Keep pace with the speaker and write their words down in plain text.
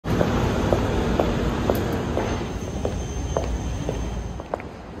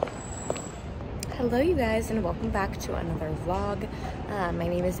Hello you guys, and welcome back to another vlog. My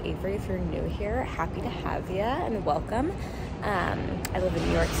name is Avery. If you're new here, happy to have you and welcome. I live in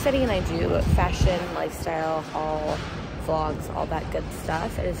New York City and I do fashion, lifestyle, haul, vlogs, all that good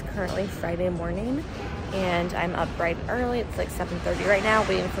stuff. It is currently Friday morning and I'm up bright and early. It's like 7:30 right now,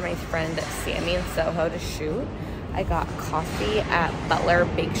 waiting for my friend Sammy in Soho to shoot. I got coffee at Butler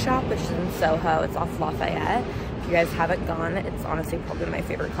Bake Shop, which is in Soho. It's off Lafayette. If you guys haven't gone, it's honestly probably my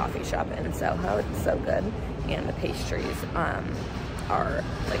favorite coffee shop in Soho. It's so good, and the pastries are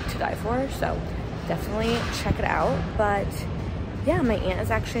like to die for, so definitely check it out. But yeah, my aunt is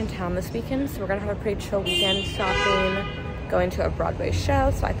actually in town this weekend, so we're gonna have a pretty chill weekend, shopping, going to a Broadway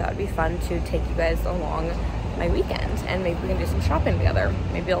show, so I thought it'd be fun to take you guys along my weekend, and maybe we can do some shopping together.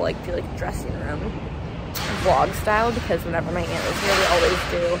 Maybe I'll like do like dressing room vlog style, because whenever my aunt is here, we always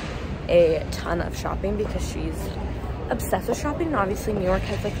do a ton of shopping because she's obsessed with shopping, and obviously New York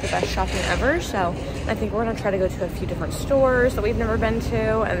has like the best shopping ever. So I think we're gonna try to go to a few different stores that we've never been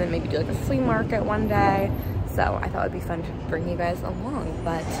to, and then maybe do like a flea market one day. So I thought it'd be fun to bring you guys along.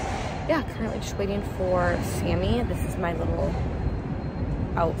 But yeah, currently just waiting for Sammy. This is my little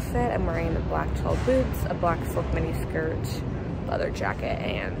outfit. I'm wearing black 12 boots, a black silk mini skirt, leather jacket,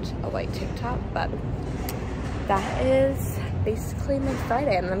 and a white tank top. But that is basically my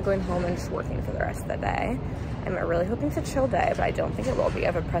Friday, and then I'm going home and just working for the rest of the day. I'm really hoping it's a chill day, but I don't think it will be.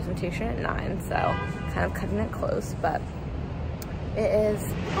 I have a presentation at 9, so kind of cutting it close, but it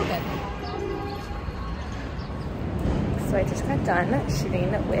is all good. So I just got done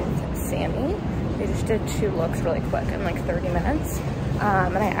shooting with Sammy. We just did 2 looks really quick in like 30 minutes,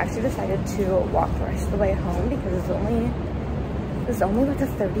 and I actually decided to walk the rest of the way home because it was only like a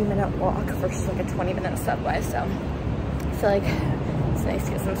 30-minute walk versus like a 20-minute subway. So I feel like it's nice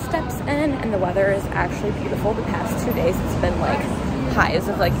to get some steps in, and the weather is actually beautiful. The past 2 days it's been like highs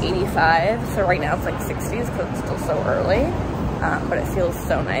of like 85, so right now it's like 60s because it's still so early, but it feels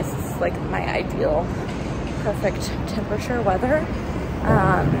so nice. It's like my ideal perfect temperature weather.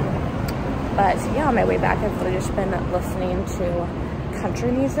 But yeah, on my way back I've really just been listening to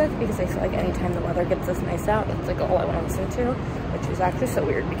country music because I feel like anytime the weather gets this nice out, it's like all I want to listen to, which is actually so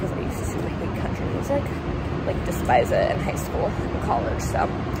weird because I used to hate country music, like despise it in high school and college. So,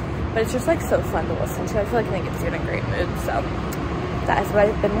 but it's just like so fun to listen to. I feel like it gets you in a great mood. So that is what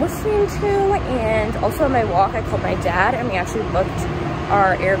I've been listening to. And also on my walk, I called my dad and we actually booked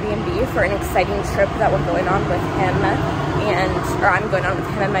our Airbnb for an exciting trip that we're going on with him, or I'm going on with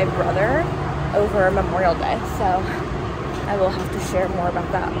him and my brother over Memorial Day. So I will have to share more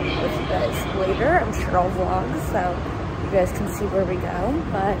about that with you guys later. I'm sure I'll vlog so you guys can see where we go.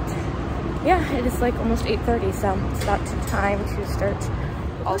 But yeah, it is like almost 8:30, so it's about time to start.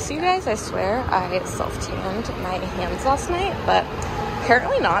 Also, you guys, I swear I self-tanned my hands last night, but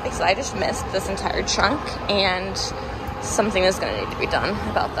apparently not, because I just missed this entire chunk and something is gonna need to be done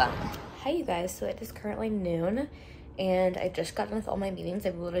about that. Hi you guys, so it is currently noon and I just got done with all my meetings.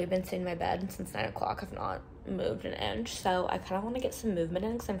 I've literally been sitting in my bed since 9 o'clock. I've not moved an inch, so I kind of want to get some movement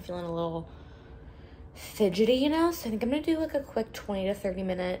in because I'm feeling a little fidgety, you know. So I think I'm gonna do like a quick 20 to 30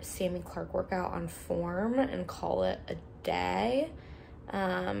 minute Sammy Clark workout on form and call it a day.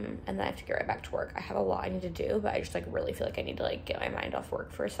 And then I have to get right back to work. I have a lot I need to do, but I just like really feel like I need to like get my mind off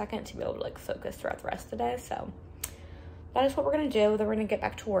work for a second to be able to like focus throughout the rest of the day. So that is what we're gonna do. Then we're gonna get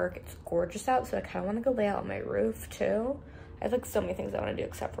back to work. It's gorgeous out, so I kind of want to go lay out on my roof too. I have like so many things I want to do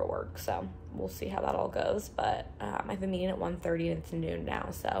except for work, so we'll see how that all goes. But I have a meeting at 1:30 and it's noon now,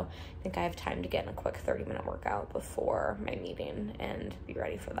 so I think I have time to get in a quick 30-minute workout before my meeting and be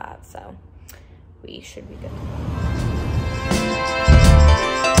ready for that. So we should be good.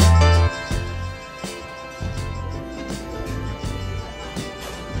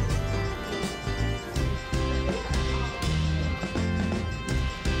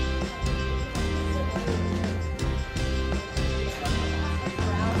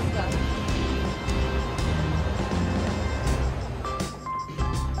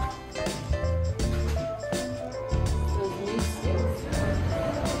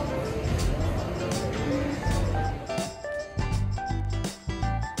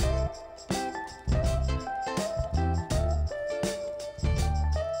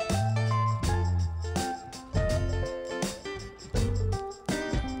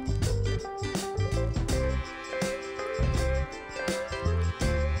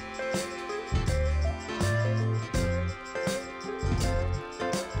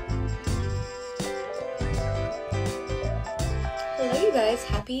 You guys,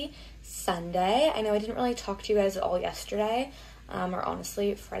 happy Sunday. I know I didn't really talk to you guys at all yesterday, or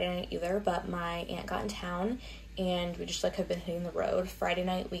honestly Friday night either, but my aunt got in town and we just like have been hitting the road. Friday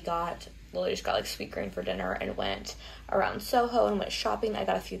night we got literally just got like Sweetgreen for dinner and went around Soho and went shopping. I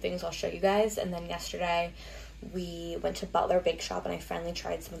got a few things I'll show you guys. And then yesterday we went to Butler Bake Shop and I finally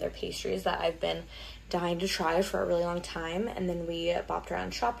tried some of their pastries that I've been dying to try for a really long time. And then we bopped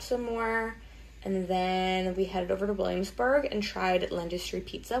around, shopped some more, and then we headed over to Williamsburg and tried L'Industrie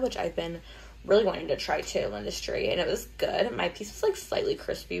pizza, which I've been really wanting to try too, L'Industrie, and it was good. My piece was like slightly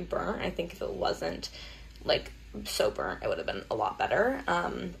crispy burnt. I think if it wasn't like so burnt, it would have been a lot better,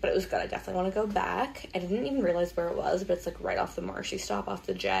 but it was good. I definitely want to go back. I didn't even realize where it was, but it's like right off the Marshy stop off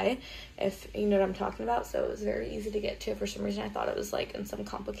the J, if you know what I'm talking about. So it was very easy to get to. For some reason I thought it was like in some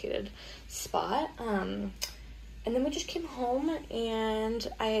complicated spot. And then we just came home and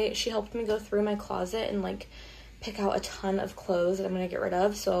she helped me go through my closet and like pick out a ton of clothes that I'm going to get rid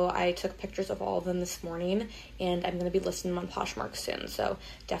of. So I took pictures of all of them this morning and I'm going to be listing them on Poshmark soon. So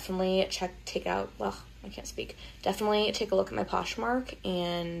definitely definitely take a look at my Poshmark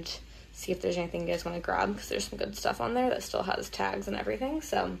and see if there's anything you guys want to grab, because there's some good stuff on there that still has tags and everything.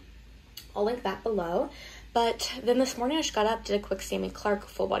 So I'll link that below. But then this morning I just got up, did a quick Sammy Clark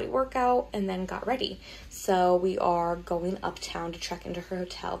full body workout, and then got ready. So we are going uptown to check into her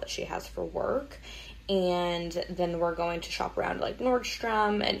hotel that she has for work. And then we're going to shop around like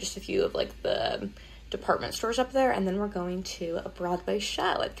Nordstrom and just a few of like the department stores up there. And then we're going to a Broadway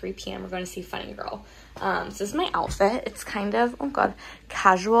show at 3 p.m. We're going to see Funny Girl. So this is my outfit. It's kind of, oh god,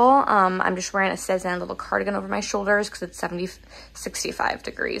 casual. I'm just wearing a Cezanne little cardigan over my shoulders because it's 65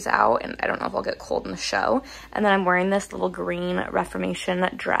 degrees out and I don't know if I'll get cold in the show. And then I'm wearing this little green Reformation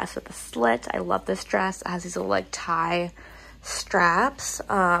dress with a slit. I love this dress. It has these little like tie straps.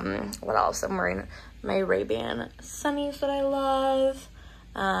 What else? I'm wearing my Ray-Ban sunnies that I love.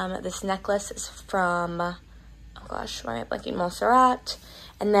 This necklace is from, oh gosh, why am I blanking? Montserrat.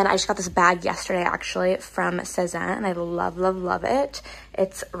 And then I just got this bag yesterday actually from Cezanne and I love, love, love it.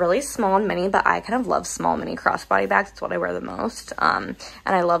 It's really small and mini, but I kind of love small mini crossbody bags. It's what I wear the most. And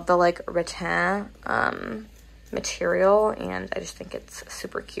I love the like rattan material, and I just think it's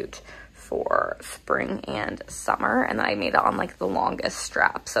super cute for spring and summer. And then I made it on like the longest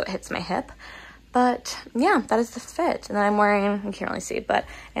strap so it hits my hip. But yeah, that is the fit. And then I'm wearing, you can't really see, but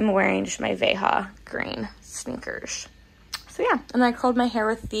I'm wearing just my Veja green sneakers. So yeah, and I curled my hair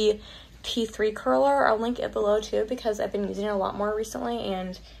with the T3 curler. I'll link it below too because I've been using it a lot more recently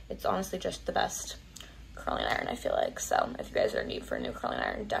and it's honestly just the best curling iron, I feel like. So if you guys are in need for a new curling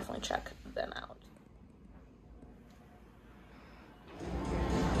iron, definitely check them out.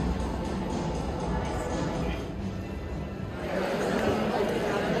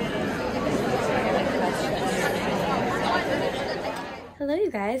 Hello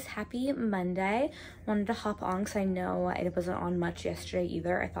you guys, happy Monday. Wanted to hop on because I know I wasn't on much yesterday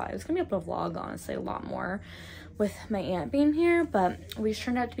either. I thought I was gonna be able to vlog honestly a lot more with my aunt being here, but we just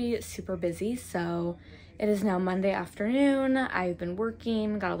turned out to be super busy. So it is now Monday afternoon. I've been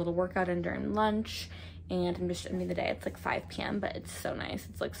working, got a little workout in during lunch, and I'm just ending the day. It's like 5 p.m. but it's so nice.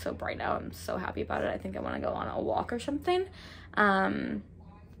 It's like so bright out. I'm so happy about it. I think I want to go on a walk or something.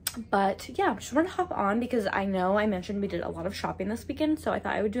 But yeah, just wanted to hop on because I know I mentioned we did a lot of shopping this weekend, so I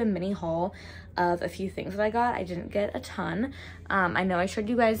thought I would do a mini haul of a few things that I got. I didn't get a ton. I know I showed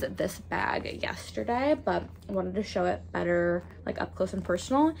you guys this bag yesterday, but I wanted to show it better, like up close and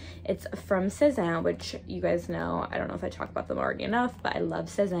personal. It's from Cezanne, which you guys know, I don't know if I talked about them already enough, but I love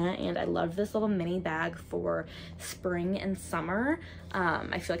Cezanne and I love this little mini bag for spring and summer.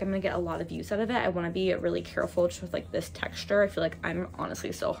 I feel like I'm gonna get a lot of use out of it. I want to be really careful just with like this texture. I feel like I'm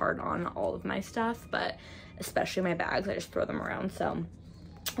honestly so hard on all of my stuff, but especially my bags, I just throw them around. So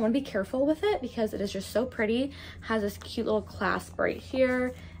I want to be careful with it because it is just so pretty. Has this cute little clasp right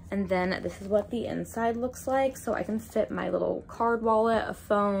here, and then this is what the inside looks like. So I can fit my little card wallet, a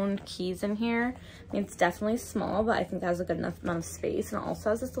phone, keys in here. I mean, it's definitely small, but I think that has a good enough amount of space. And it also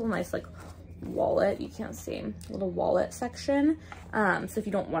has this little nice like wallet, you can't see, little wallet section. So if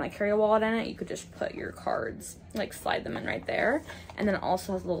you don't want to carry a wallet in it, you could just put your cards, like slide them in right there. And then it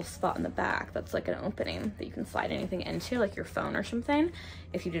also has a little spot in the back that's like an opening that you can slide anything into, like your phone or something,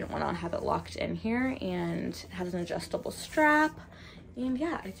 if you didn't want to have it locked in here. And it has an adjustable strap. And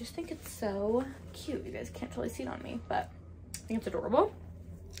yeah, I just think it's so cute. You guys can't really see it on me, but I think it's adorable.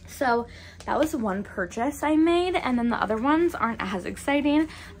 So that was one purchase I made, and then the other ones aren't as exciting,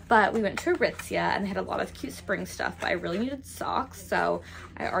 but we went to Aritzia and they had a lot of cute spring stuff, but I really needed socks, so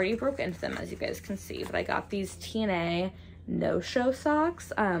I already broke into them, as you guys can see. But I got these TNA no-show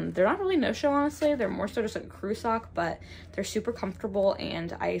socks. They're not really no-show, honestly. They're more so just like a crew sock, but they're super comfortable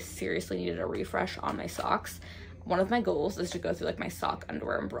and I seriously needed a refresh on my socks. one of my goals is to go through like my sock,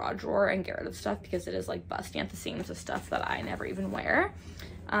 underwear, and bra drawer and get rid of stuff because it is like busting at the seams of stuff that I never even wear.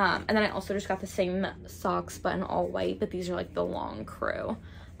 And then I also just got the same socks but in all white, but these are like the long crew.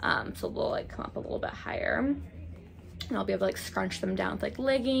 So they'll like come up a little bit higher. And I'll be able to like scrunch them down with like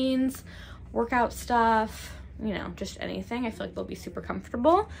leggings, workout stuff, you know, just anything. I feel like they'll be super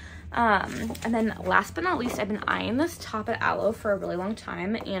comfortable. And then last but not least, I've been eyeing this top at Aloe for a really long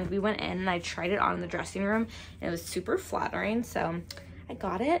time, and we went in and I tried it on in the dressing room and it was super flattering, so I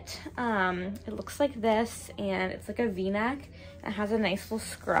got it. It looks like this, and it's like a v-neck. It has a nice little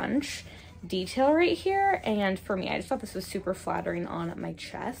scrunch detail right here, and for me, I just thought this was super flattering on my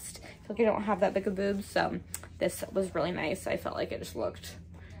chest. I feel like I don't have that big of boobs, so this was really nice. I felt like it just looked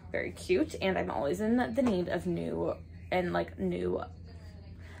very cute, and I'm always in the need of new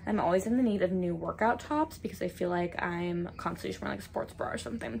workout tops because I feel like I'm constantly just wearing like a sports bra or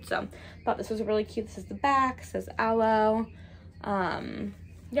something. So I thought this was really cute. This is the back, it says Aloe. Yeah,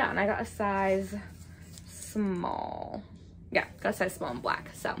 and I got a size small. Yeah, got a size small in black.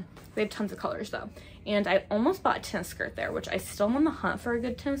 So they have tons of colors though. And I almost bought a tennis skirt there, which I still am on the hunt for a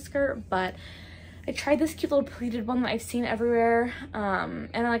good tennis skirt, but I tried this cute little pleated one that I've seen everywhere, and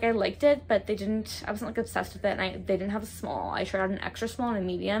like I liked it, but I wasn't like obsessed with it, and they didn't have a small. I tried out an extra small and a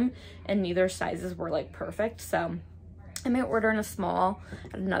medium, and neither sizes were like perfect, so I might order in a small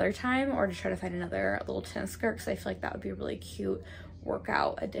at another time, or to try to find another little tennis skirt, because I feel like that would be a really cute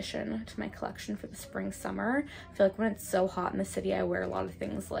workout addition to my collection for the spring summer. I feel like when it's so hot in the city, I wear a lot of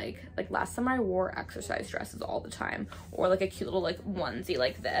things like last summer I wore exercise dresses all the time, or like a cute little like onesie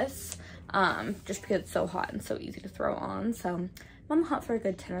like this, just because it's so hot and so easy to throw on. So I'm on the hunt for a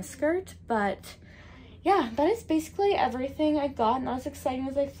good tennis skirt. But yeah, that is basically everything I got. Not as exciting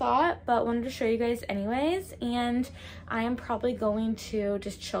as I thought, but wanted to show you guys anyways. And I am probably going to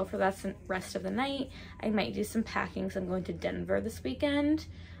just chill for the rest of the night. I might do some packing because I'm going to Denver this weekend.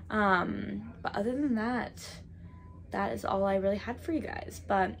 But other than that, that is all I really had for you guys.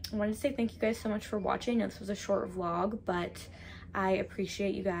 But I wanted to say thank you guys so much for watching. I know this was a short vlog, but I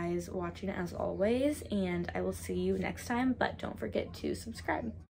appreciate you guys watching as always, and I will see you next time. But don't forget to subscribe.